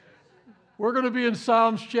We're going to be in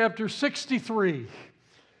Psalms chapter 63.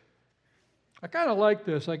 I kind of like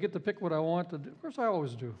this. I get to pick what I want to do. Of course, I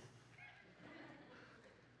always do.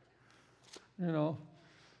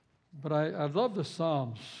 But I love the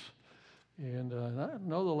Psalms. And I don't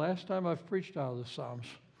know the last time I've preached out of the Psalms.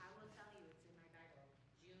 I will tell you, it's in my Bible,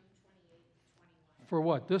 June 28, 21. For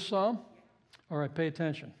what? This Psalm? All right, pay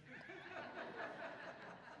attention.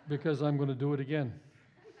 Because I'm going to do it again.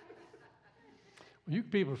 You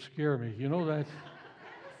people scare me. You know that?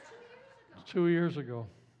 2 years ago.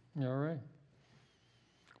 All right.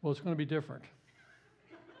 Well, it's going to be different.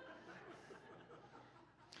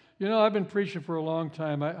 I've been preaching for a long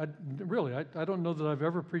time. I don't know that I've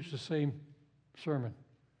ever preached the same sermon.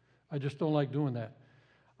 I just don't like doing that.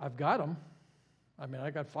 I've got them.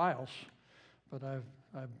 I got files, but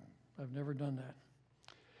I've never done that.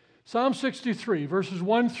 Psalm 63, verses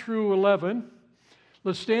 1 through 11.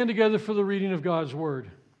 Let's stand together for the reading of God's Word.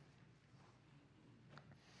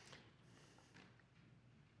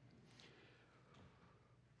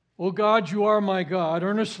 O God, you are my God.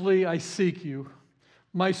 Earnestly I seek you.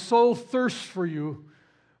 My soul thirsts for you.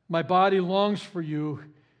 My body longs for you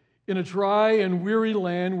in a dry and weary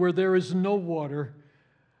land where there is no water.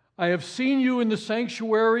 I have seen you in the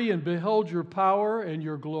sanctuary and beheld your power and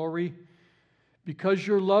your glory. Because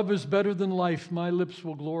your love is better than life, my lips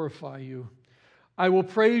will glorify you. I will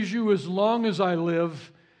praise you as long as I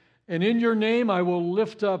live, and in your name I will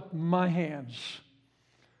lift up my hands.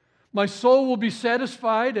 My soul will be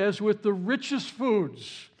satisfied as with the richest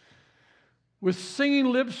foods. With singing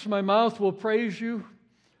lips, my mouth will praise you.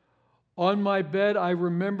 On my bed, I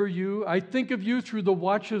remember you. I think of you through the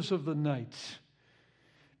watches of the night.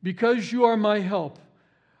 Because you are my help,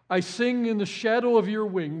 I sing in the shadow of your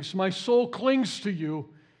wings. My soul clings to you.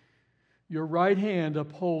 Your right hand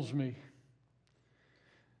upholds me.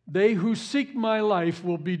 They who seek my life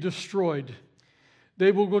will be destroyed.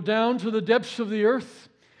 They will go down to the depths of the earth.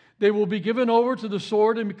 They will be given over to the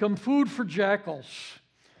sword and become food for jackals.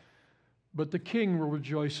 But the king will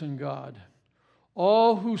rejoice in God.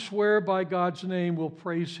 All who swear by God's name will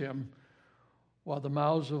praise him, while the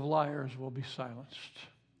mouths of liars will be silenced.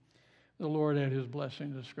 The Lord add his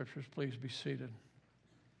blessing to the scriptures. Please be seated.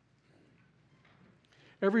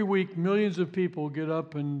 Every week, millions of people get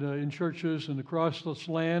up and in churches and across this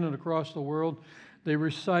land and across the world, they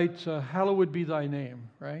recite, hallowed be thy name,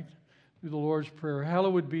 right? Through the Lord's Prayer.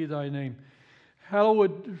 Hallowed be thy name.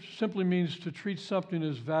 Hallowed simply means to treat something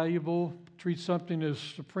as valuable, treat something as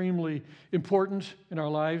supremely important in our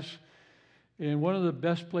lives. And one of the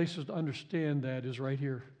best places to understand that is right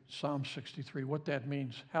here, Psalm 63, what that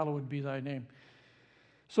means. Hallowed be thy name.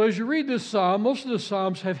 So as you read this psalm, most of the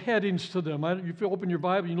psalms have headings to them. If you open your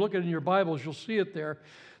Bible, you look at it in your Bibles, you'll see it there.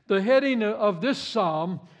 The heading of this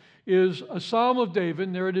psalm is a psalm of David,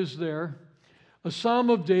 and there it is there, a psalm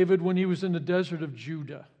of David when he was in the desert of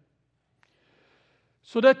Judah.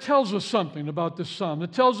 So that tells us something about this psalm.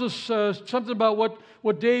 It tells us something about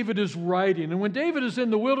what David is writing. And when David is in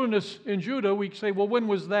the wilderness in Judah, we say, well, when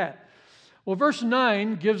was that? Well, verse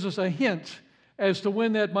 9 gives us a hint as to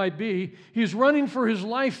when that might be. He's running for his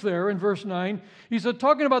life there in verse 9. He's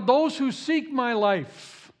talking about those who seek my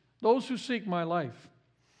life. Those who seek my life.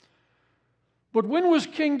 But when was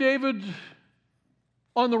King David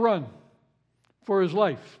on the run for his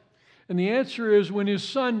life? And the answer is when his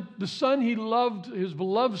son, the son he loved, his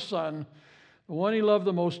beloved son, the one he loved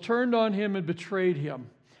the most, turned on him and betrayed him.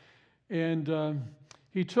 And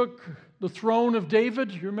he took the throne of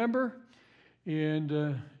David, you remember?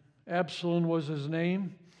 And Absalom was his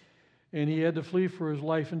name, and he had to flee for his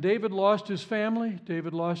life. And David lost his family.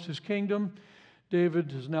 David lost his kingdom.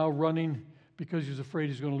 David is now running because he's afraid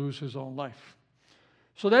he's going to lose his own life.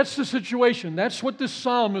 So that's the situation. That's what this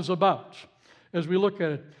psalm is about as we look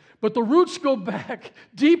at it. But the roots go back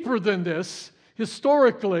deeper than this,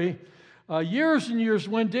 historically, years and years,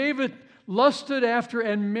 when David lusted after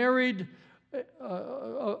and married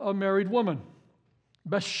a married woman,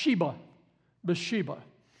 Bathsheba.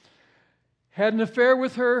 Had an affair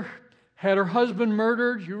with her, had her husband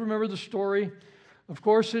murdered. You remember the story. Of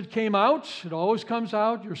course, it came out. It always comes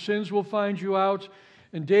out. Your sins will find you out.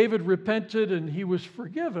 And David repented, and he was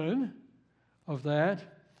forgiven of that.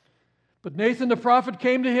 But Nathan the prophet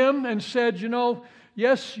came to him and said,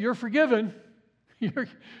 yes, you're forgiven.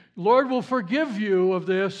 Lord will forgive you of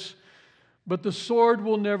this, but the sword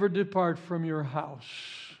will never depart from your house.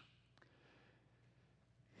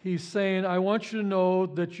 He's saying, I want you to know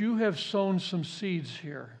that you have sown some seeds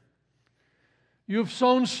here. You have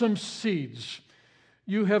sown some seeds.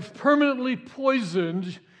 You have permanently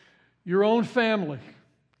poisoned your own family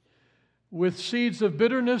with seeds of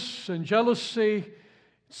bitterness and jealousy.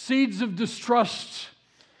 seeds of distrust.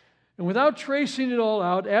 And without tracing it all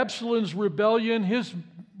out, Absalom's rebellion, his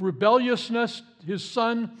rebelliousness, his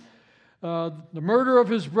son, the murder of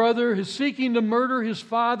his brother, his seeking to murder his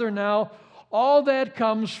father now, all that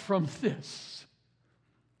comes from this.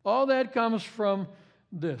 All that comes from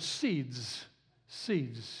this. Seeds.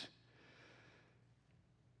 Seeds.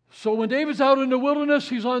 So when David's out in the wilderness,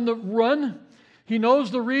 he's on the run. He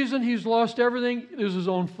knows the reason he's lost everything is his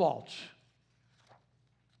own fault.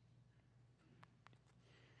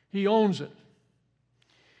 He owns it.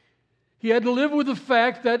 He had to live with the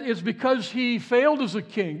fact that it's because he failed as a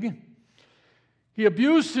king. He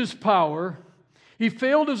abused his power. He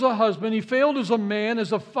failed as a husband. He failed as a man,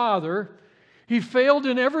 as a father. He failed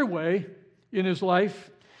in every way in his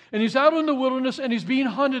life. And he's out in the wilderness and he's being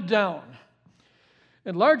hunted down.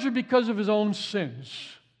 And largely because of his own sins.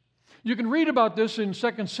 You can read about this in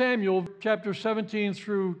 2 Samuel chapter 17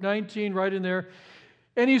 through 19, right in there.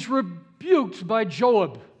 And he's rebuked by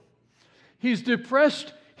Joab. He's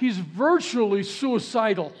depressed. He's virtually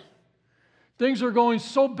suicidal. Things are going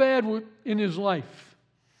so bad in his life.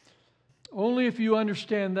 Only if you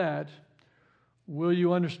understand that will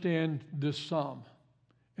you understand this psalm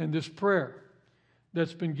and this prayer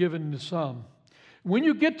that's been given in the psalm. When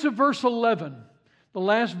you get to verse 11, the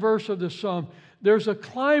last verse of this psalm, there's a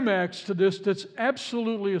climax to this that's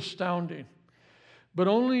absolutely astounding. But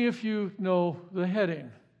only if you know the heading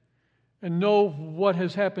and know what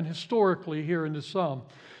has happened historically here in this psalm.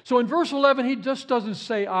 So in verse 11, he just doesn't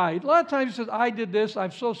say I. A lot of times he says, I did this,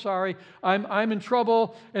 I'm so sorry, I'm in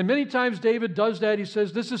trouble. And many times David does that. He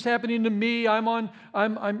says, this is happening to me, I'm on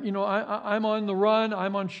the run,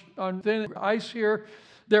 I'm on thin ice here,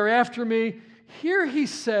 they're after me. Here he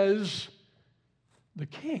says, the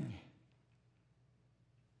king.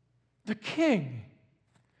 The king.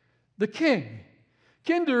 The king.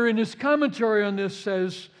 Kinder, in his commentary on this,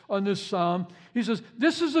 says, on this psalm, he says,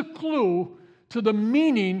 this is a clue to the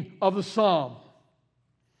meaning of the psalm.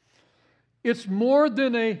 It's more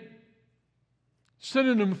than a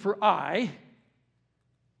synonym for I.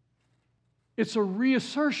 It's a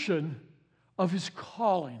reassertion of his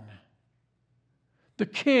calling. The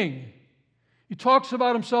king. He talks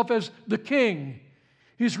about himself as the king.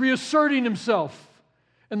 He's reasserting himself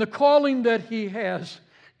and the calling that he has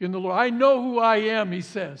in the Lord. I know who I am, he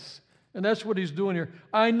says. And that's what he's doing here.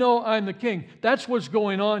 I know I'm the king. That's what's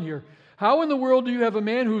going on here. How in the world do you have a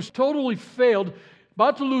man who's totally failed,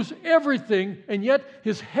 about to lose everything, and yet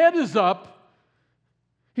his head is up,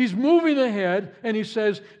 he's moving ahead, and he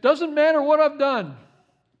says, doesn't matter what I've done.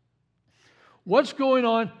 What's going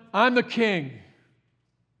on? I'm the king.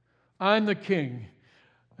 I'm the king,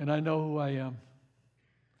 and I know who I am.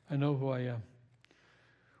 I know who I am.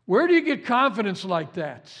 Where do you get confidence like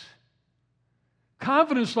that?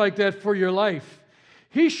 Confidence like that for your life.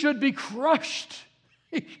 He should be crushed.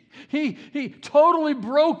 He totally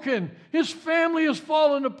broken. His family has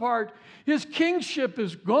fallen apart. His kingship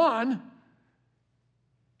is gone.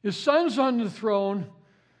 His son's on the throne.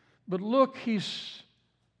 But look, he's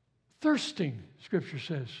thirsting, Scripture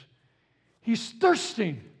says. He's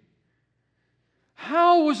thirsting.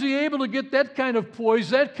 How was he able to get that kind of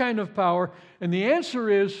poise, that kind of power? And the answer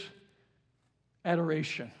is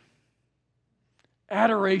adoration.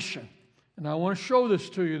 Adoration. And I want to show this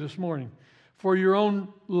to you this morning for your own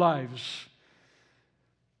lives.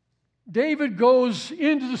 David goes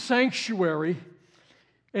into the sanctuary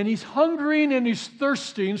and he's hungering and he's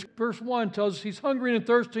thirsting. Verse 1 tells us he's hungering and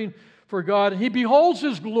thirsting for God. He beholds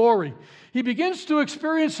his glory. He begins to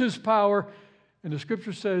experience his power, and the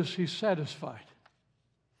Scripture says he's satisfied.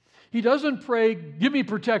 He doesn't pray, give me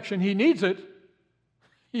protection. He needs it.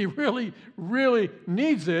 He really, really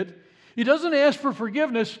needs it. He doesn't ask for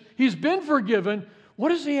forgiveness. He's been forgiven. What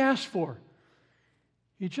does he ask for?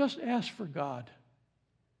 He just asks for God.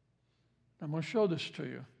 I'm going to show this to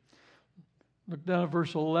you. Look down at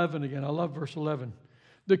verse 11 again. I love verse 11.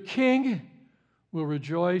 The king will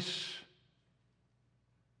rejoice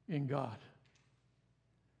in God.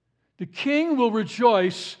 The king will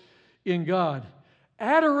rejoice in God.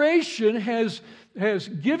 Adoration has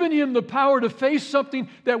given him the power to face something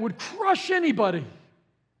that would crush anybody.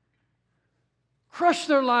 Crush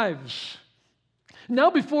their lives. Now,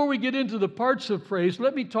 before we get into the parts of praise,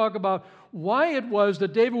 let me talk about why it was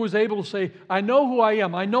that David was able to say, I know who I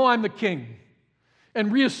am. I know I'm the king.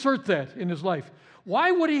 And reassert that in his life.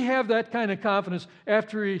 Why would he have that kind of confidence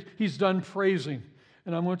after he's done praising?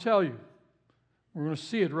 And I'm going to tell you. We're going to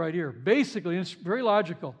see it right here. Basically, and it's very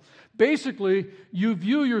logical. Basically, you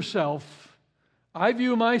view yourself, I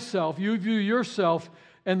view myself, you view yourself,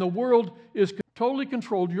 and the world is totally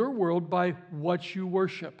controlled, your world, by what you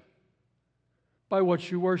worship. by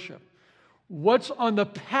what you worship. What's on the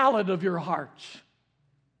palate of your heart?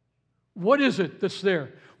 What is it that's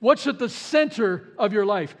there? What's at the center of your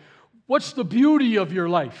life? What's the beauty of your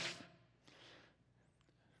life?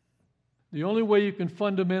 The only way you can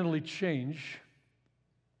fundamentally change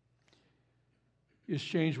is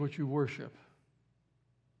change what you worship.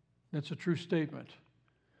 That's a true statement.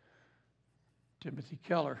 Timothy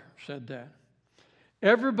Keller said that.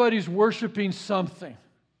 Everybody's worshiping something.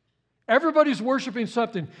 Everybody's worshiping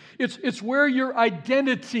something. It's where your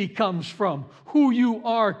identity comes from, who you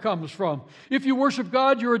are comes from. If you worship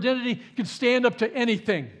God, your identity can stand up to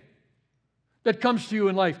anything that comes to you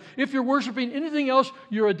in life. If you're worshiping anything else,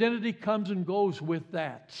 your identity comes and goes with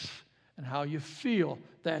that and how you feel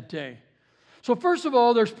that day. So first of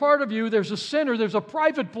all, there's part of you, there's a center, there's a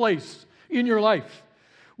private place in your life.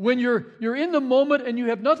 When you're in the moment and you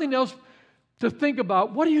have nothing else to think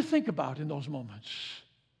about, what do you think about in those moments?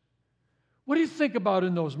 What do you think about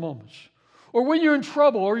in those moments? Or when you're in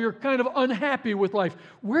trouble or you're kind of unhappy with life,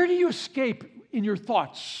 where do you escape in your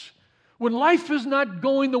thoughts? When life is not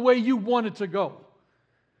going the way you want it to go,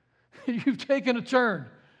 you've taken a turn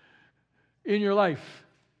in your life.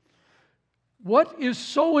 What is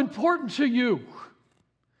so important to you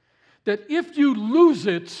that if you lose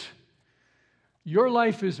it, your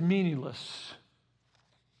life is meaningless?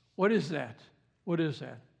 What is that? What is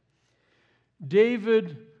that?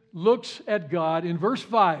 David looks at God in verse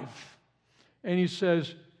 5 and he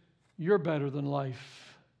says, "You're better than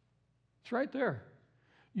life." It's right there.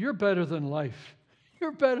 You're better than life.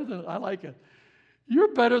 You're better than, I like it.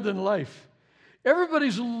 You're better than life.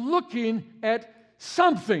 Everybody's looking at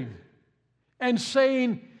something and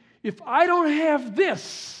saying, if I don't have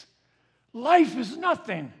this, life is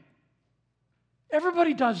nothing.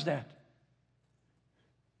 Everybody does that.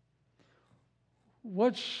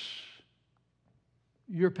 What's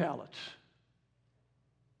your palate?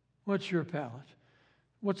 What's your palate?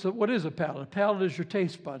 What is a palate? A palate is your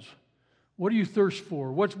taste buds. What do you thirst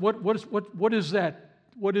for? What is that?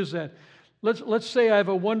 What is that? Let's say I have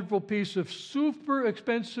a wonderful piece of super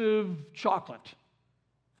expensive chocolate.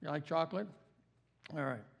 You like chocolate? All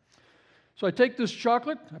right. So I take this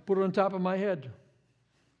chocolate, I put it on top of my head.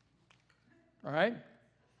 All right?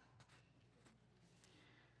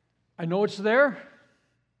 I know it's there.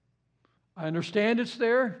 I understand it's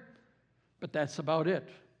there, but that's about it.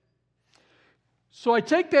 So I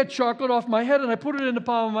take that chocolate off my head and I put it in the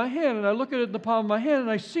palm of my hand, and I look at it in the palm of my hand,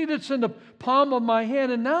 and I see that it's in the palm of my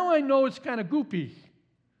hand, and now I know it's kind of goopy.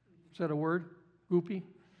 Is that a word? Goopy?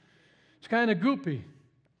 It's kind of goopy.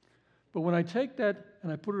 But when I take that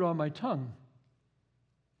and I put it on my tongue,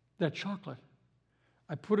 that chocolate,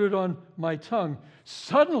 I put it on my tongue,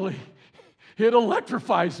 suddenly it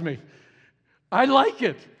electrifies me. I like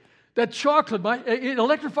it. That chocolate, it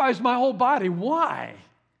electrifies my whole body. Why?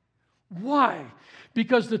 Why?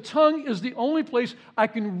 Because the tongue is the only place I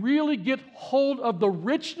can really get hold of the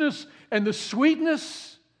richness and the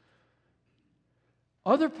sweetness.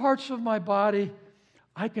 Other parts of my body,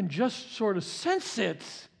 I can just sort of sense it.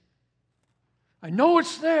 I know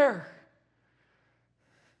it's there.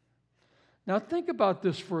 Now think about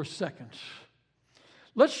this for a second.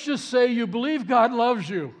 Let's just say you believe God loves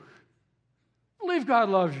you. Believe God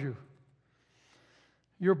loves you.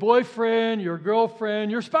 Your boyfriend, your girlfriend,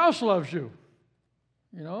 your spouse loves you.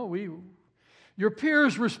 You know, your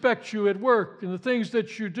peers respect you at work and the things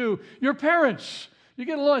that you do. Your parents, you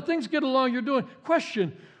get along, things get along, you're doing.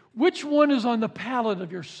 Question, which one is on the palate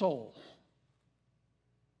of your soul?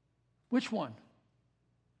 Which one?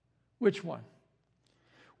 Which one?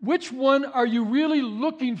 Which one are you really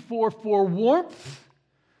looking for warmth,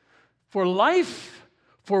 for life,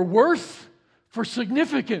 for worth, for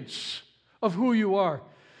significance of who you are?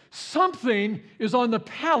 Something is on the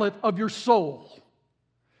palate of your soul.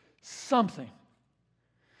 Something.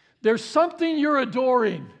 There's something you're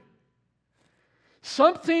adoring.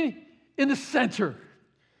 Something in the center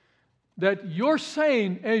that you're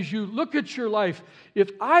saying as you look at your life,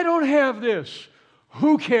 if I don't have this,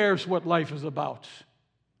 who cares what life is about?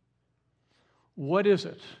 What is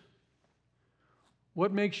it?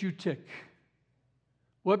 What makes you tick?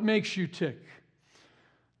 What makes you tick?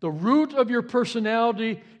 The root of your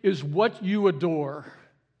personality is what you adore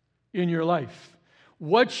in your life,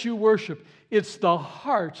 what you worship. It's the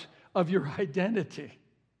heart of your identity.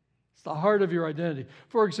 It's the heart of your identity.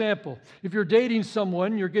 For example, if you're dating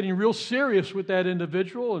someone, you're getting real serious with that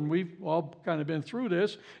individual, and we've all kind of been through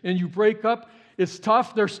this, and you break up, it's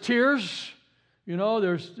tough, there's tears, you know,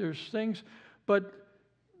 there's things, but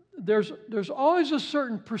there's always a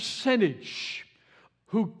certain percentage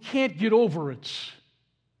who can't get over it.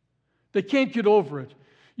 They can't get over it.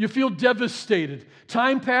 You feel devastated.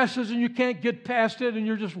 Time passes and you can't get past it, and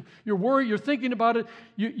you're worried, you're thinking about it.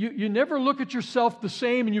 You never look at yourself the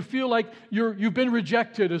same, and you feel like you've been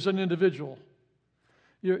rejected as an individual.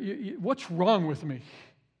 What's wrong with me?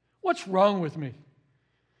 What's wrong with me?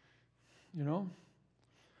 You know?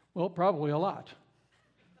 Well, probably a lot.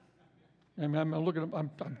 I mean,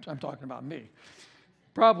 I'm talking about me.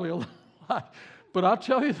 Probably a lot. But I'll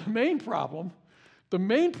tell you the main problem,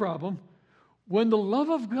 when the love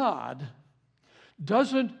of God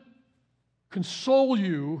doesn't console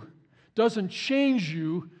you, doesn't change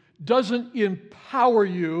you, doesn't empower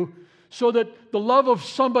you, so that the love of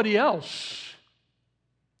somebody else,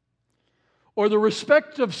 or the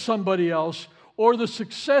respect of somebody else, or the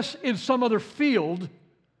success in some other field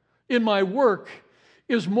in my work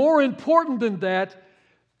is more important than that,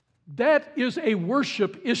 that is a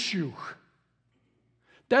worship issue.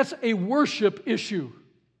 That's a worship issue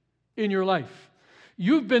in your life.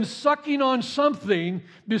 You've been sucking on something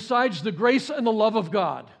besides the grace and the love of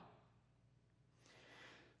God.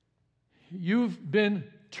 You've been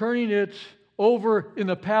turning it over in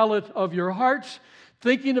the palette of your hearts,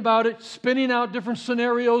 thinking about it, spinning out different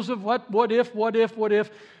scenarios of what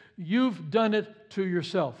if. You've done it to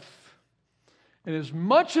yourself. And as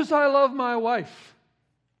much as I love my wife,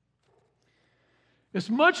 as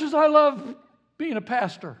much as I love being a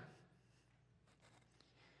pastor,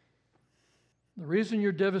 the reason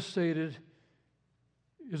you're devastated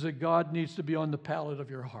is that God needs to be on the palette of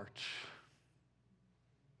your heart.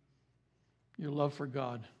 Your love for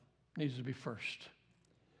God needs to be first.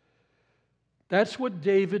 That's what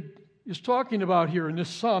David is talking about here in this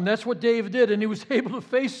psalm. That's what David did, and he was able to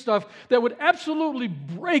face stuff that would absolutely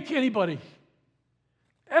break anybody.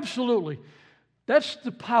 Absolutely. That's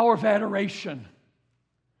the power of adoration,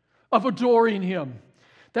 of adoring Him.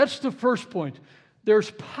 That's the first point. There's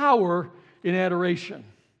power in adoration.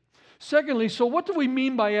 Secondly, so what do we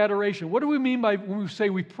mean by adoration? What do we mean by when we say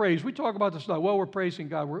we praise? We talk about this now. Well, we're praising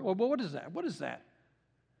God. Well, what is that? What is that?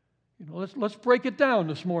 You know, let's break it down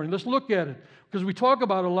this morning. Let's look at it because we talk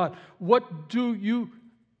about it a lot. What do you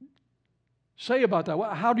say about that?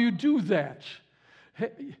 How do you do that?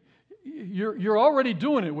 You're already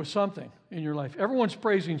doing it with something in your life. Everyone's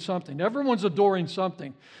praising something. Everyone's adoring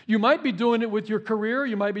something. You might be doing it with your career.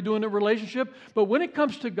 You might be doing it in a relationship. But when it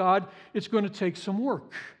comes to God, it's going to take some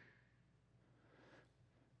work.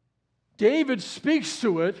 David speaks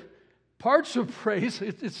to it. Parts of praise,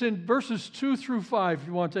 it's in verses 2 through 5, if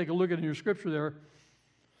you want to take a look at it in your scripture there.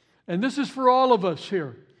 And this is for all of us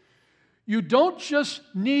here. You don't just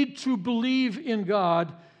need to believe in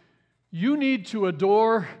God, you need to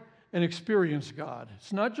adore and experience God.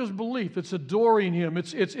 It's not just belief, it's adoring Him.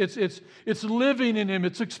 It's living in Him,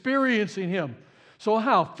 it's experiencing Him. So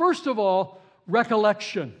how? First of all,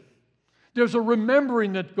 recollection. There's a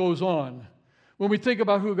remembering that goes on when we think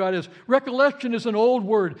about who God is. Recollection is an old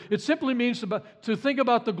word. It simply means to think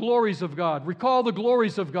about the glories of God. Recall the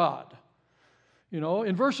glories of God. You know,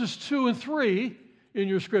 in verses 2 and 3 in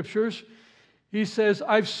your scriptures, he says,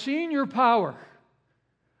 I've seen your power.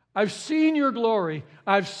 I've seen your glory.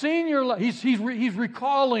 I've seen your love. He's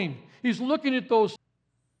recalling. He's looking at those.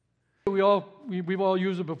 We've all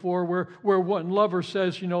used it before where one lover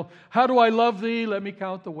says, you know, how do I love thee? Let me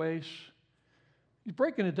count the ways. He's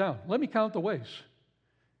breaking it down. Let me count the ways.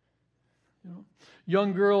 You know,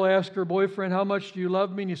 young girl asks her boyfriend, how much do you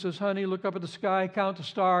love me? And he says, honey, look up at the sky, count the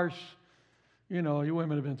stars. You know, you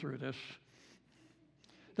women have been through this.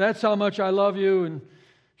 That's how much I love you. And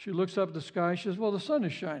she looks up at the sky. She says, well, the sun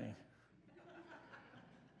is shining.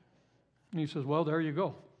 And he says, well, there you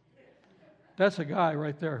go. That's a guy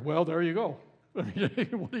right there. Well, there you go. I mean,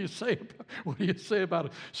 what do you say about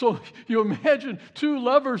it? So you imagine two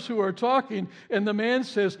lovers who are talking, and the man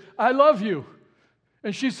says, I love you.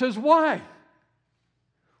 And she says, why?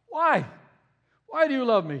 Why? Why do you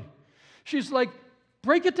love me? She's like,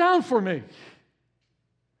 break it down for me.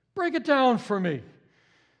 Break it down for me.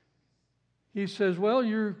 He says, well,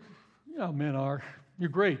 you know, men are. You're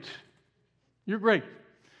great. You're great.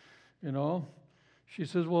 You know. She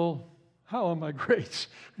says, well, how am I great?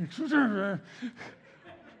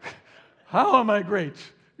 How am I great?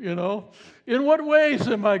 You know, in what ways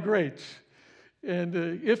am I great? And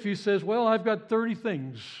if he says, well, I've got 30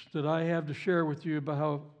 things that I have to share with you about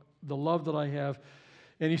how the love that I have,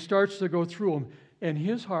 and he starts to go through them, and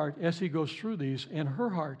his heart, as he goes through these, and her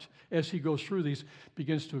heart, as he goes through these,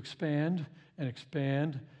 begins to expand and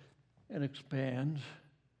expand and expand.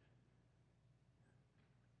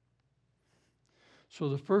 So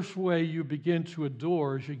the first way you begin to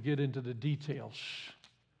adore is you get into the details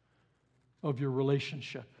of your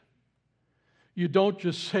relationship. You don't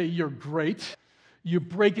just say you're great. You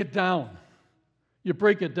break it down. You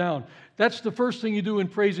break it down. That's the first thing you do in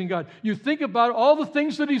praising God. You think about all the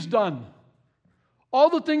things that He's done, all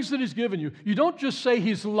the things that He's given you. You don't just say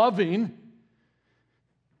He's loving.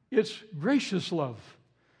 It's gracious love.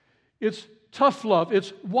 It's tough love.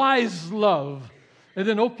 It's wise love. And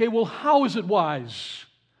then, okay, well, how is it wise?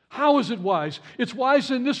 How is it wise? It's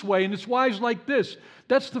wise in this way, and it's wise like this.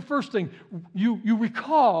 That's the first thing. You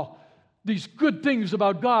recall these good things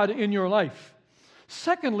about God in your life.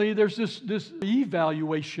 Secondly, there's this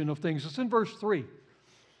evaluation of things. It's in verse 3.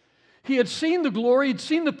 He had seen the glory, he'd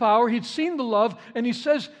seen the power, he'd seen the love, and he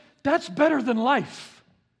says, that's better than life.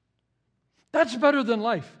 That's better than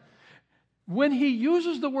life. When he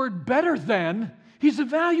uses the word better than, he's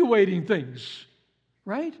evaluating things,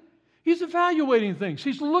 right? He's evaluating things.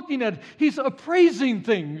 He's looking at, he's appraising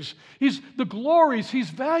things. He's the glories, he's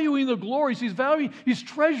valuing the glories, he's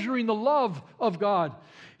treasuring the love of God.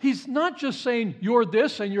 He's not just saying, you're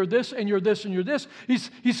this, and you're this, and you're this, and you're this.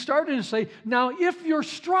 He's starting to say, now if you're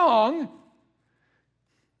strong,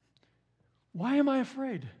 why am I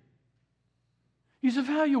afraid? He's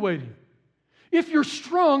evaluating. If you're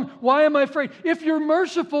strong, why am I afraid? If you're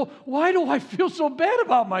merciful, why do I feel so bad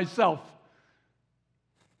about myself?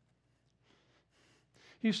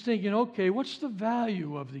 He's thinking, okay, what's the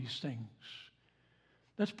value of these things?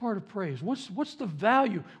 That's part of praise. What's the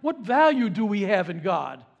value? What value do we have in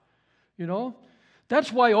God? You know?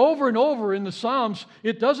 That's why over and over in the Psalms,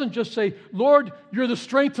 it doesn't just say, Lord, you're the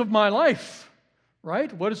strength of my life.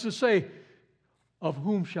 Right? What does it say? Of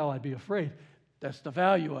whom shall I be afraid? That's the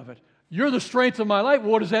value of it. You're the strength of my life.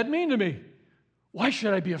 What does that mean to me? Why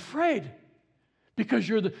should I be afraid? Because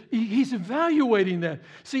he's evaluating that.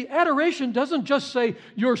 See, adoration doesn't just say,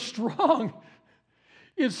 you're strong.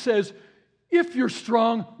 It says, if you're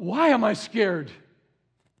strong, why am I scared?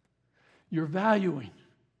 You're valuing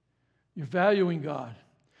God.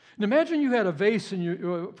 And imagine you had a vase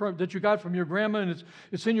that you got from your grandma, and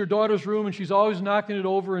it's in your daughter's room, and she's always knocking it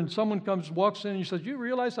over, and someone walks in, and you says, do you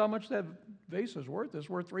realize how much that vase is worth? It's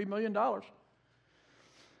worth $3 million.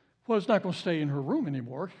 Well, it's not going to stay in her room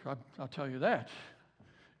anymore, I'll tell you that.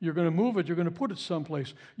 You're going to move it. You're going to put it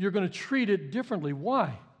someplace. You're going to treat it differently.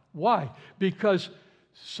 Why? Why? Because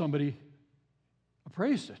somebody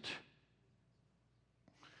appraised it.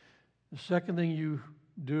 The second thing you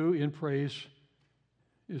do in praise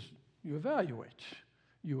is you evaluate.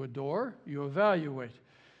 You adore, you evaluate.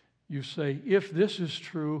 You say, if this is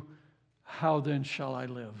true, how then shall I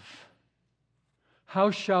live? How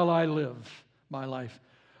shall I live my life?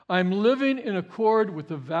 I'm living in accord with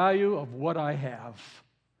the value of what I have.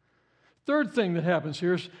 Third thing that happens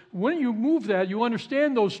here is when you move that, you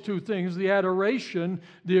understand those two things. The adoration,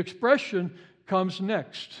 the expression comes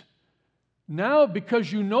next. Now,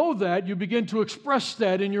 because you know that, you begin to express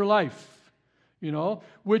that in your life,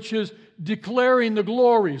 which is declaring the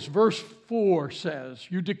glories. Verse 4 says,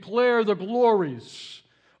 you declare the glories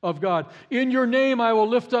of God. In your name I will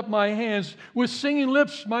lift up my hands. With singing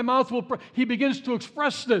lips my mouth will pray. He begins to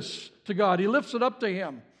express this to God. He lifts it up to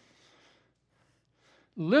Him.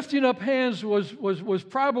 Lifting up hands was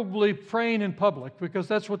probably praying in public, because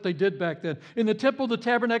that's what they did back then. In the temple, the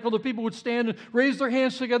tabernacle, the people would stand and raise their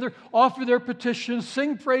hands together, offer their petitions,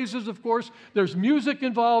 sing praises, of course. There's music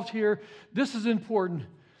involved here. This is important.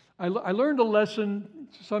 I learned a lesson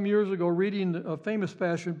some years ago reading a famous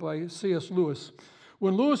passage by C.S. Lewis.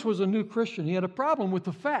 When Lewis was a new Christian, he had a problem with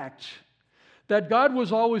the fact that God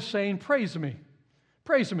was always saying, praise me,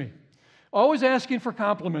 praise me. Always asking for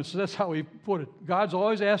compliments. That's how he put it. God's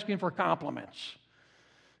always asking for compliments.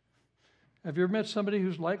 Have you ever met somebody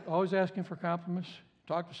who's always asking for compliments?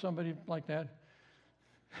 Talk to somebody like that?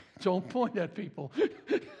 Don't point at people.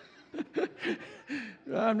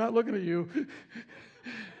 I'm not looking at you.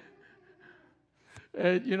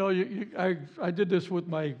 I did this with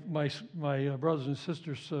my brothers and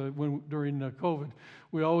sisters during COVID.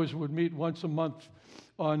 We always would meet once a month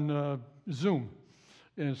on Zoom.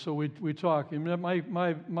 And so we talk. And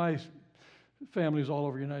my family's all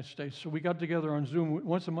over the United States. So we got together on Zoom.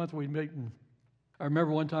 Once a month we'd meet. And I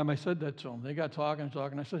remember one time I said that to them. They got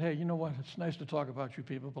talking. I said, hey, you know what? It's nice to talk about you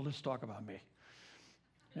people, but let's talk about me.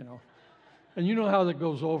 And you know how that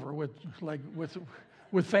goes over with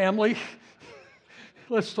family.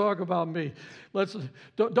 Let's talk about me.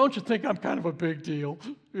 Don't you think I'm kind of a big deal?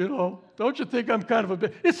 Don't you think I'm kind of a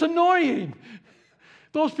big... It's annoying.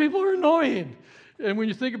 Those people are annoying. And when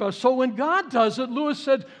you think about it, so when God does it, Lewis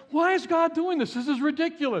said, why is God doing this? This is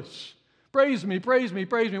ridiculous. Praise me, praise me,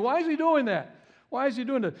 praise me. Why is He doing that? Why is he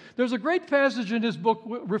doing it? There's a great passage in his book,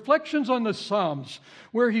 Reflections on the Psalms,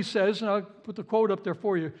 where he says, and I'll put the quote up there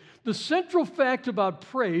for you, the central fact about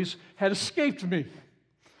praise had escaped me.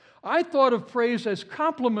 I thought of praise as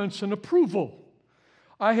compliments and approval.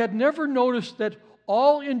 I had never noticed that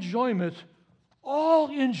all enjoyment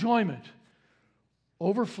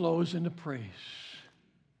overflows into praise.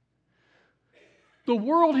 The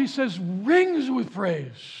world, he says, rings with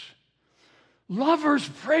praise. Lovers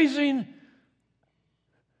praising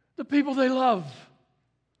the people they love.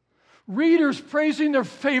 Readers praising their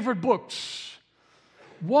favorite books.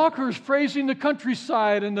 Walkers praising the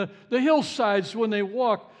countryside and the hillsides when they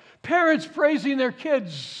walk. Parents praising their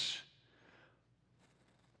kids.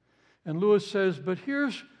 And Lewis says, but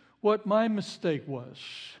here's what my mistake was.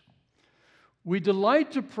 We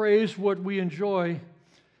delight to praise what we enjoy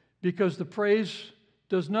because the praise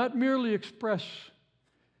does not merely express,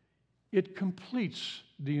 it completes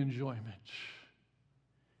the enjoyment.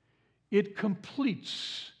 It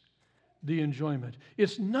completes the enjoyment.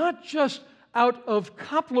 It's not just out of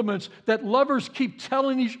compliments that lovers keep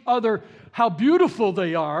telling each other how beautiful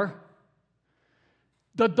they are.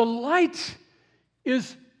 The delight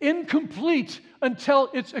is incomplete until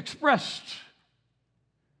it's expressed.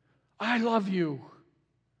 I love you.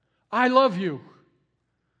 I love you.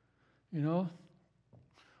 You know,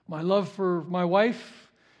 my love for my wife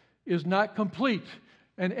is not complete.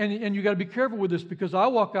 And you got to be careful with this because I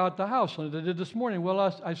walk out the house, and I did this morning. Well,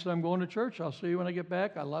 I said, I'm going to church. I'll see you when I get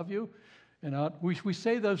back. I love you. And we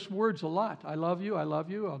say those words a lot. I love you. I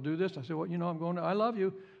love you. I'll do this. I say, well, you know, I'm going to, I love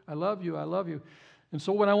you. I love you. I love you. And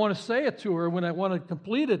so when I want to say it to her, when I want to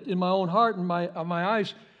complete it in my own heart and my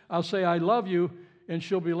eyes, I'll say, I love you. And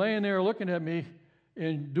she'll be laying there looking at me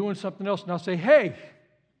and doing something else. And I'll say, hey.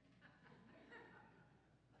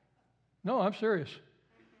 No, I'm serious.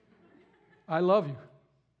 I love you.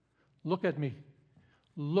 Look at me.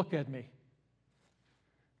 Look at me.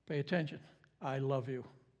 Pay attention. I love you.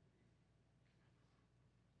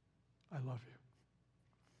 I love you.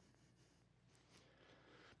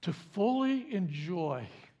 To fully enjoy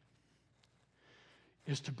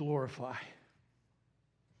is to glorify.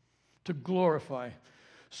 To glorify.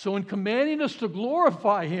 So in commanding us to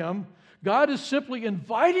glorify Him, God is simply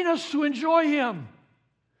inviting us to enjoy Him.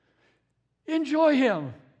 Enjoy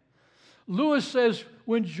Him. Lewis says,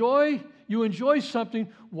 when you enjoy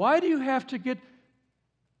something, why do you have to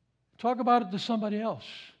talk about it to somebody else?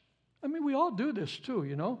 I mean, we all do this too,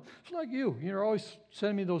 you know. It's like you. You're always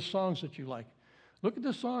sending me those songs that you like. Look at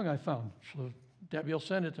this song I found. So Debbie will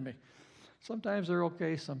send it to me. Sometimes they're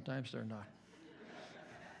okay, sometimes they're not.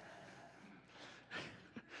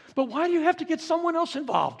 But why do you have to get someone else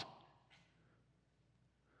involved?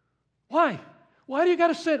 Why? Why do you got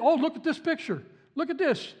to say, oh, look at this picture. Look at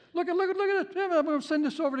this. Look at it. I'm going to send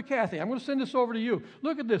this over to Kathy. I'm going to send this over to you.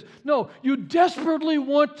 Look at this. No, you desperately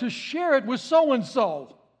want to share it with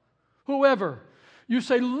so-and-so, whoever. You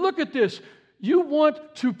say, look at this. You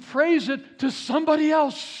want to praise it to somebody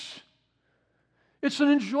else. It's an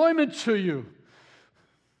enjoyment to you.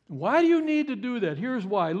 Why do you need to do that? Here's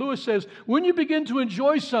why. Lewis says, when you begin to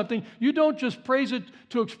enjoy something, you don't just praise it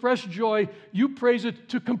to express joy, you praise it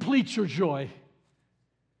to complete your joy.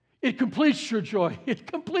 It completes your joy. It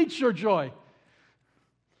completes your joy.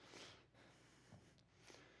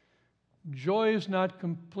 Joy is not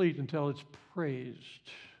complete until it's praised.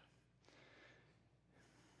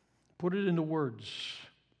 Put it into words.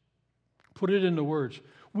 Put it into words.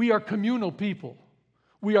 We are communal people.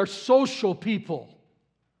 We are social people.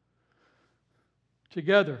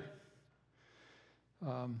 Together.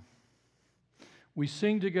 We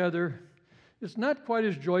sing together. It's not quite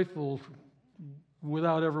as joyful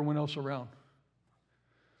without everyone else around.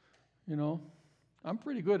 You know, I'm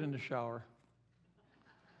pretty good in the shower.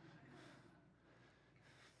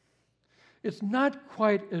 It's not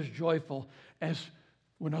quite as joyful as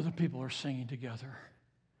when other people are singing together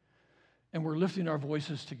and we're lifting our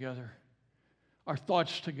voices together, our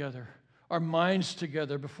thoughts together, our minds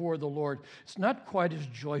together before the Lord. It's not quite as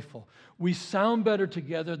joyful. We sound better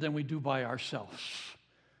together than we do by ourselves.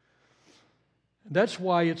 That's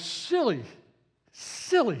why it's silly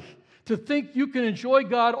to think you can enjoy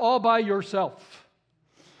God all by yourself.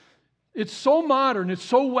 It's so modern, it's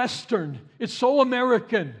so Western, it's so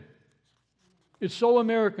American. It's so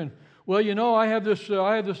American. Well, you know, I have this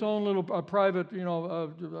own little private, you know,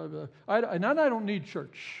 I don't need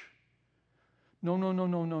church. No.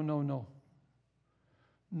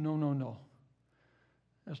 No.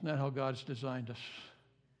 That's not how God's designed us,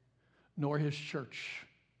 nor His church.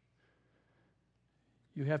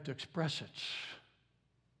 You have to express it.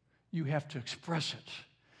 You have to express it.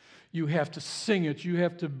 You have to sing it. You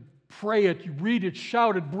have to pray it, you read it,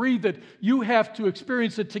 shout it, breathe it. You have to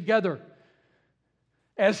experience it together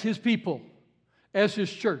as His people, as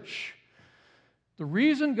His church. The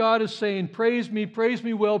reason God is saying, praise me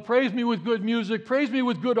well, praise me with good music, praise me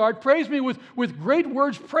with good art, praise me with great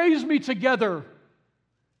words, praise me together.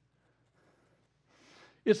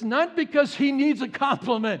 It's not because He needs a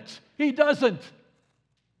compliment. He doesn't.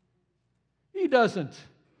 He doesn't.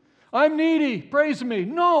 I'm needy, praise me.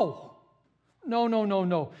 No.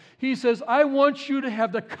 No. He says, I want you to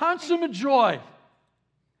have the consummate joy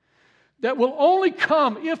that will only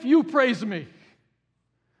come if you praise me.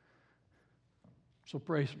 So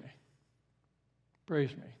praise me.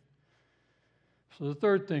 Praise me. So the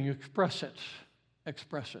third thing, express it.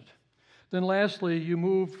 Express it. Then lastly, you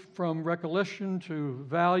move from recollection to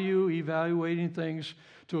value, evaluating things,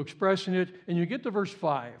 to expressing it, and you get to verse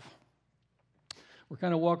 5. We're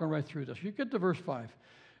kind of walking right through this. You get to verse 5,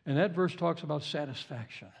 and that verse talks about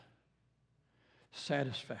satisfaction.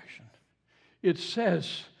 Satisfaction. It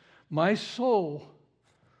says, my soul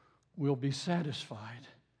will be satisfied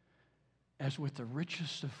as with the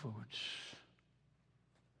richest of foods.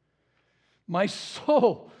 My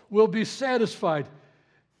soul will be satisfied.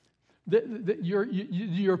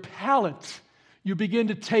 Your palate, you begin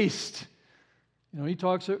to taste. He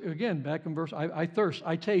talks again back in verse, I thirst,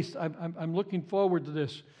 I taste, I'm looking forward to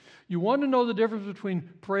this. You want to know the difference between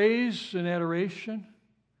praise and adoration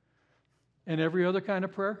and every other kind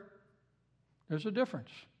of prayer? There's a difference.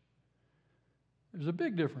 There's a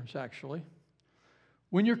big difference, actually.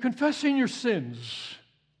 When you're confessing your sins,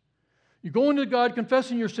 you go into God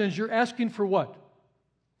confessing your sins, you're asking for what?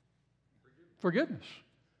 Forgiveness.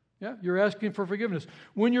 Yeah, you're asking for forgiveness.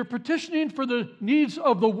 When you're petitioning for the needs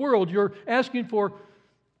of the world, you're asking for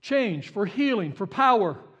change, for healing, for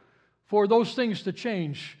power, for those things to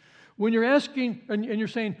change. When you're asking and you're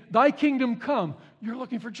saying, thy kingdom come, you're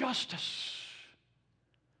looking for justice.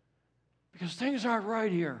 Because things aren't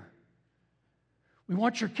right here. We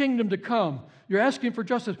want your kingdom to come. You're asking for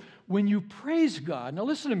justice. When you praise God, now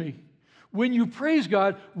listen to me. When you praise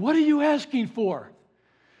God, what are you asking for?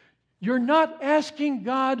 You're not asking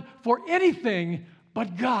God for anything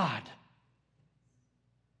but God.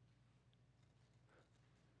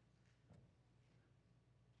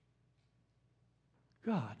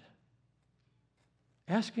 God.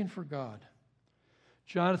 Asking for God.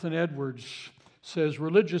 Jonathan Edwards says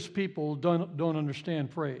religious people don't understand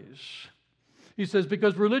praise. He says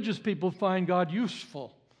because religious people find God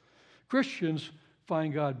useful. Christians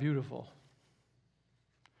find God beautiful.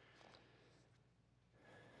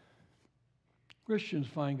 Christians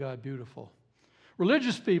find God beautiful.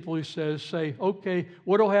 Religious people, he says, say, okay,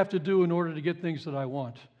 what do I have to do in order to get things that I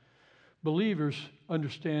want? Believers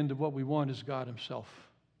understand that what we want is God Himself.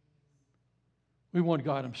 We want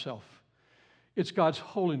God Himself. It's God's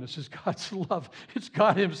holiness. It's God's love. It's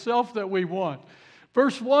God Himself that we want.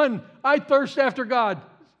 Verse 1, I thirst after God.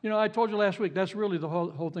 I told you last week, that's really the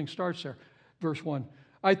whole thing starts there. Verse 1,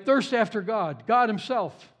 I thirst after God, God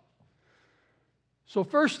Himself. So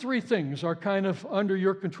first three things are kind of under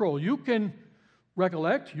your control. You can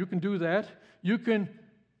recollect, you can do that. You can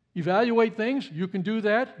evaluate things, you can do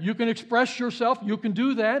that. You can express yourself, you can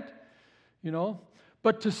do that.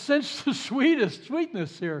 But to sense the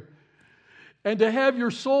sweetness here and to have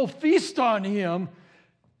your soul feast on Him,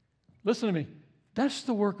 listen to me, that's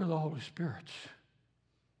the work of the Holy Spirit.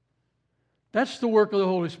 That's the work of the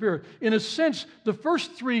Holy Spirit. In a sense, the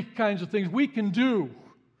first three kinds of things we can do.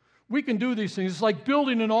 We can do these things. It's like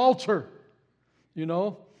building an altar, And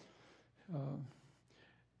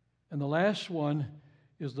the last one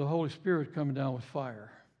is the Holy Spirit coming down with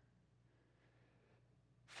fire.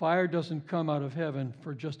 Fire doesn't come out of heaven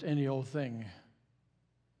for just any old thing.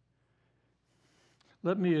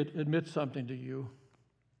 Let me admit something to you.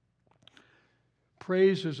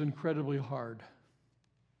 Praise is incredibly hard.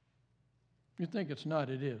 You think it's not,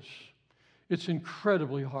 it is. It's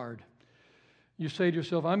incredibly hard. You say to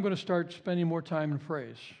yourself, I'm going to start spending more time in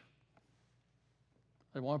praise.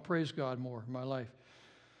 I want to praise God more in my life.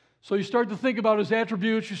 So you start to think about His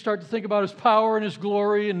attributes, you start to think about His power and His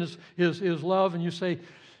glory and His love, and you say,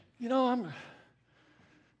 I'm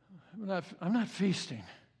not feasting.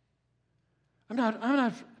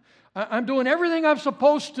 I'm doing everything I'm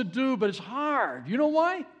supposed to do, but it's hard. You know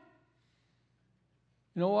why? You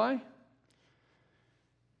know why?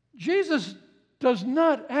 Jesus does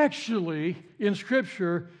not actually, in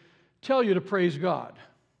Scripture, tell you to praise God.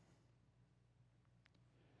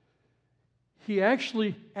 He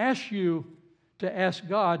actually asks you to ask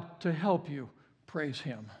God to help you praise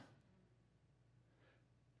Him.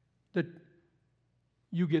 That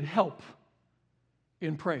you get help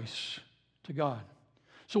in praise to God.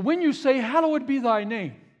 So when you say, hallowed be thy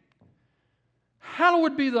name,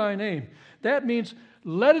 hallowed be thy name, that means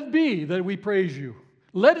let it be that we praise you.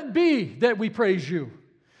 Let it be that we praise you.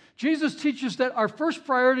 Jesus teaches that our first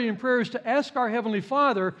priority in prayer is to ask our Heavenly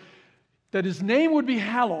Father that His name would be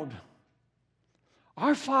hallowed.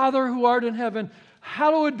 Our Father who art in heaven,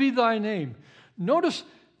 hallowed be thy name. Notice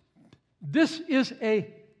this is a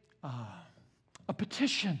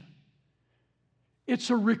petition. It's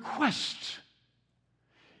a request.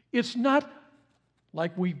 It's not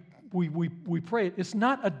like we pray it. It's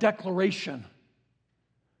not a declaration.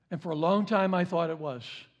 And for a long time I thought it was.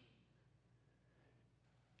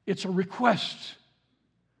 It's a request.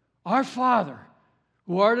 Our Father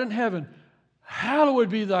who art in heaven, hallowed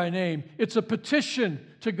be thy name. It's a petition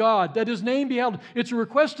to God that His name be hallowed. It's a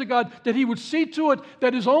request to God that He would see to it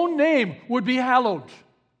that His own name would be hallowed.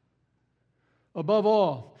 Above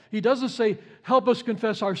all, He doesn't say, help us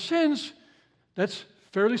confess our sins. That's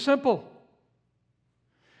fairly simple.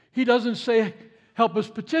 He doesn't say, help us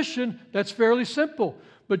petition. That's fairly simple.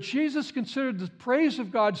 But Jesus considered the praise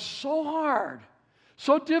of God so hard,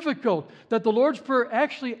 so difficult, that the Lord's Prayer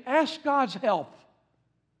actually asked God's help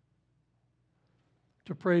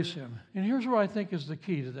to praise Him. And here's what I think is the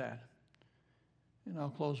key to that. And I'll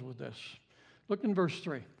close with this. Look in verse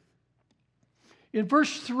 3. In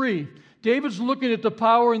verse 3, David's looking at the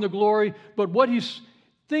power and the glory, but what he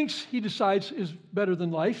thinks he decides is better than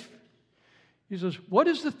life. He says, what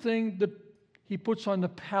is the thing that he puts on the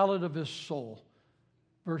palate of his soul?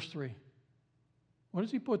 Verse 3. What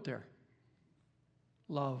does he put there?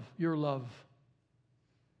 Love, your love.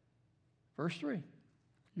 Verse 3,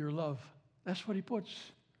 your love. That's what he puts.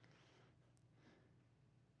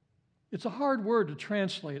 It's a hard word to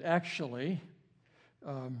translate, actually.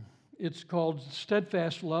 It's called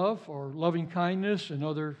steadfast love or loving kindness in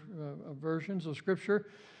other versions of Scripture.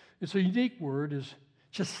 It's a unique word.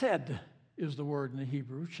 Chesed is the word in the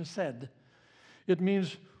Hebrew, chesed. It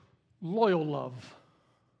means loyal love.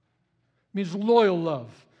 It means loyal love.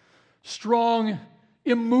 Strong,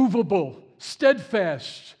 immovable,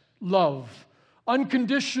 steadfast love.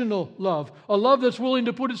 Unconditional love. A love that's willing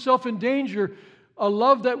to put itself in danger. A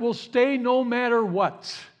love that will stay no matter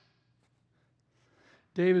what.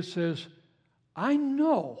 David says, I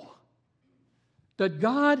know that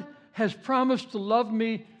God has promised to love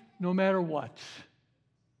me no matter what.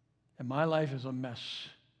 And my life is a mess.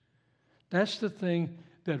 That's the thing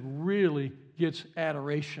that really gets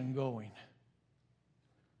adoration going.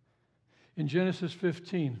 In Genesis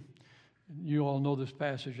 15, you all know this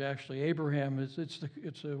passage actually. Abraham,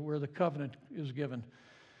 it's where the covenant is given.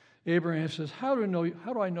 Abraham says, how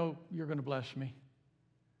do I know you're going to bless me?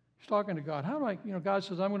 He's talking to God. How do I, God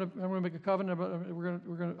says, I'm going to make a covenant.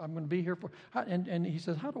 I'm going to be here for, and he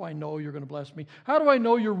says, how do I know you're going to bless me? How do I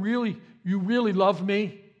know you really love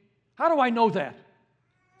me? How do I know that?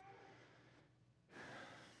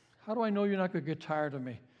 How do I know you're not going to get tired of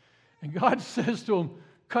me? And God says to him,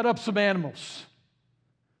 cut up some animals.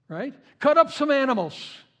 Right? Cut up some animals.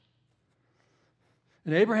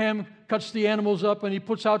 And Abraham cuts the animals up and he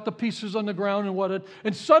puts out the pieces on the ground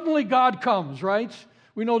and suddenly God comes, right?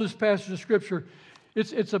 We know this passage of Scripture.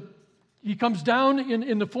 He comes down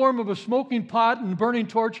in the form of a smoking pot and a burning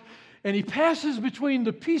torch, and he passes between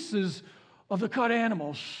the pieces of the cut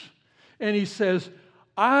animals. And he says,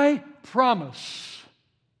 I promise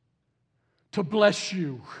to bless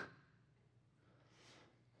you.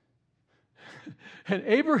 And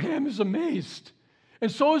Abraham is amazed.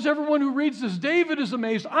 And so is everyone who reads this. David is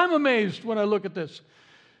amazed. I'm amazed when I look at this.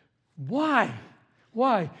 Why?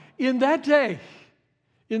 Why? In that day,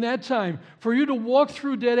 in that time, for you to walk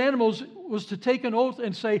through dead animals was to take an oath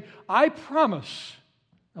and say, I promise,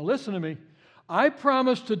 now listen to me, I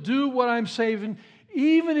promise to do what I'm saying,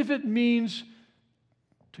 even if it means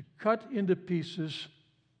to cut into pieces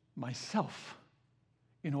myself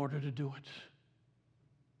in order to do it.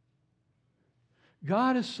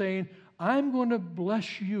 God is saying, I'm going to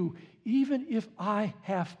bless you even if I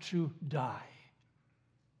have to die.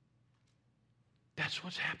 That's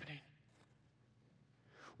what's happening.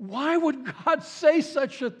 Why would God say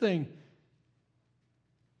such a thing?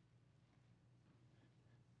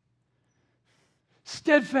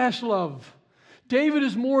 Steadfast love. David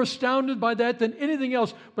is more astounded by that than anything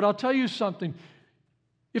else. But I'll tell you something.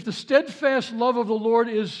 If the steadfast love of the Lord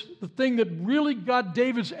is the thing that really got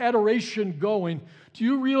David's adoration going, do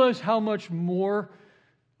you realize how much more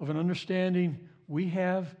of an understanding we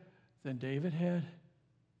have than David had?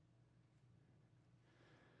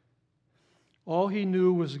 All he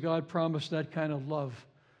knew was God promised that kind of love,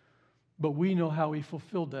 but we know how he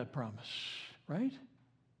fulfilled that promise, right?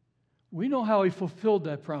 We know how He fulfilled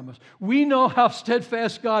that promise. We know how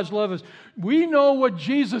steadfast God's love is. We know what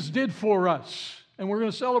Jesus did for us. And we're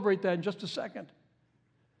going to celebrate that in just a second.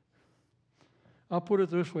 I'll put it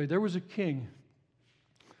this way. There was a king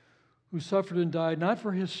who suffered and died not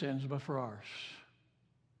for his sins, but for ours.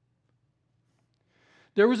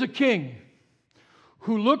 There was a king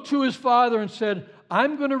who looked to his Father and said,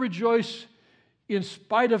 I'm going to rejoice in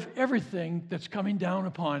spite of everything that's coming down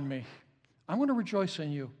upon me. I'm going to rejoice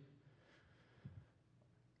in you.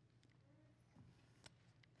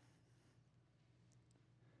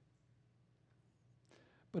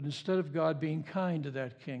 But instead of God being kind to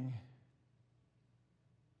that king,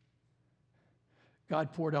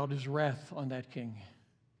 God poured out His wrath on that king,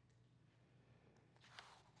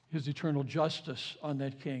 His eternal justice on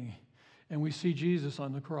that king. And we see Jesus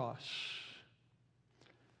on the cross.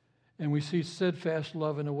 And we see steadfast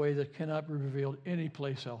love in a way that cannot be revealed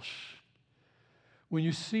anyplace else. When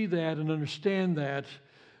you see that and understand that,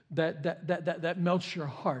 that melts your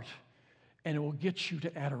heart, and it will get you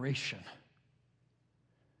to adoration.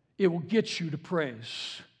 It will get you to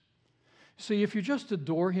praise. See, if you just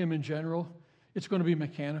adore Him in general, it's going to be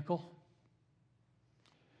mechanical.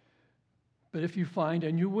 But if you find,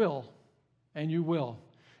 and you will,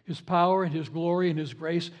 His power and His glory and His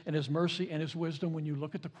grace and His mercy and His wisdom, when you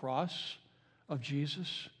look at the cross of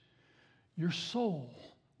Jesus, your soul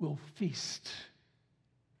will feast.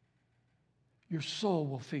 Your soul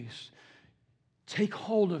will feast. Take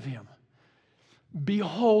hold of Him.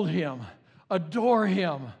 Behold Him. Adore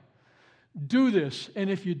Him. Do this. And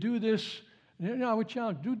if you do this, I would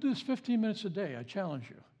challenge, do this 15 minutes a day. I challenge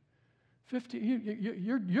you.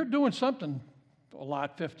 You're doing something a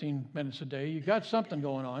lot, 15 minutes a day. You got something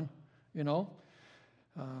going on, you know.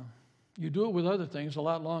 You do it with other things a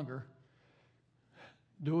lot longer.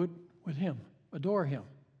 Do it with Him. Adore Him.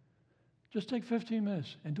 Just take 15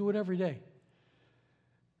 minutes and do it every day.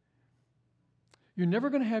 You're never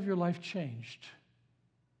going to have your life changed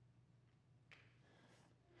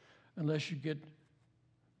unless you get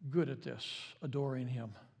good at this, adoring Him,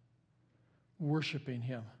 worshiping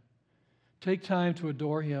Him. Take time to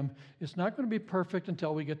adore Him. It's not going to be perfect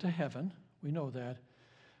until we get to heaven. We know that.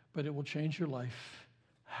 But it will change your life.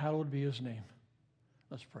 Hallowed be His name.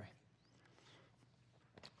 Let's pray.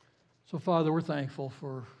 So, Father, we're thankful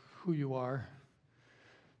for who You are.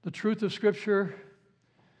 The truth of Scripture,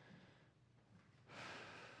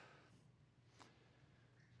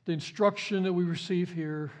 the instruction that we receive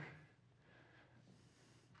here,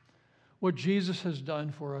 what Jesus has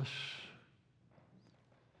done for us.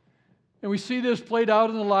 And we see this played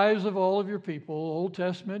out in the lives of all of Your people, Old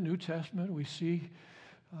Testament, New Testament. We see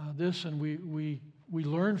this and we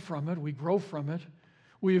learn from it. We grow from it.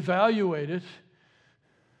 We evaluate it.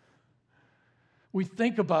 We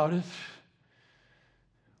think about it.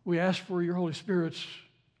 We ask for Your Holy Spirit's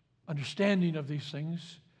understanding of these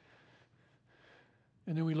things.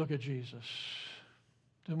 And then we look at Jesus.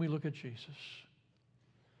 Then we look at Jesus.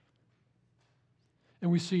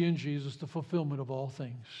 And we see in Jesus the fulfillment of all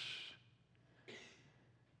things.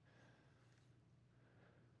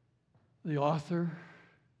 The author,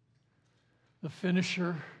 the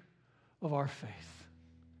finisher of our faith.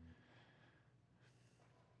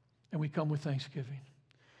 And we come with thanksgiving.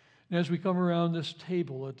 And as we come around this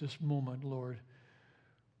table at this moment, Lord,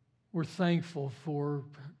 we're thankful for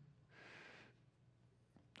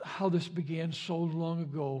how this began so long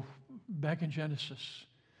ago, back in Genesis.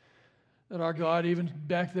 That our God even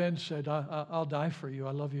back then said, I'll die for you.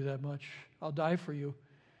 I love you that much. I'll die for you.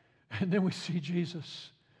 And then we see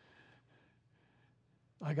Jesus.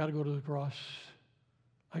 I got to go to the cross.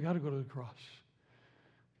 I got to go to the cross.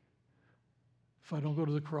 If I don't go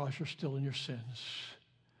to the cross, you're still in your sins.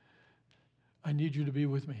 I need You to be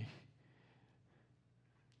with me.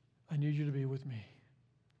 I need You to be with me.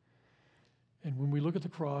 And when we look at the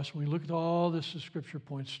cross, when we look at all this the Scripture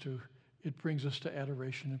points to, it brings us to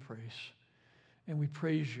adoration and praise. And we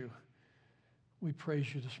praise You. We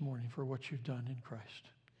praise You this morning for what You've done in Christ.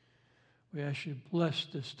 We ask You to bless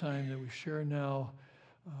this time that we share now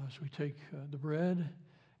as we take the bread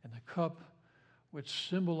and the cup, which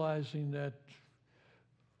symbolizing that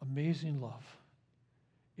amazing love.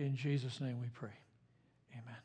 In Jesus' name we pray. Amen.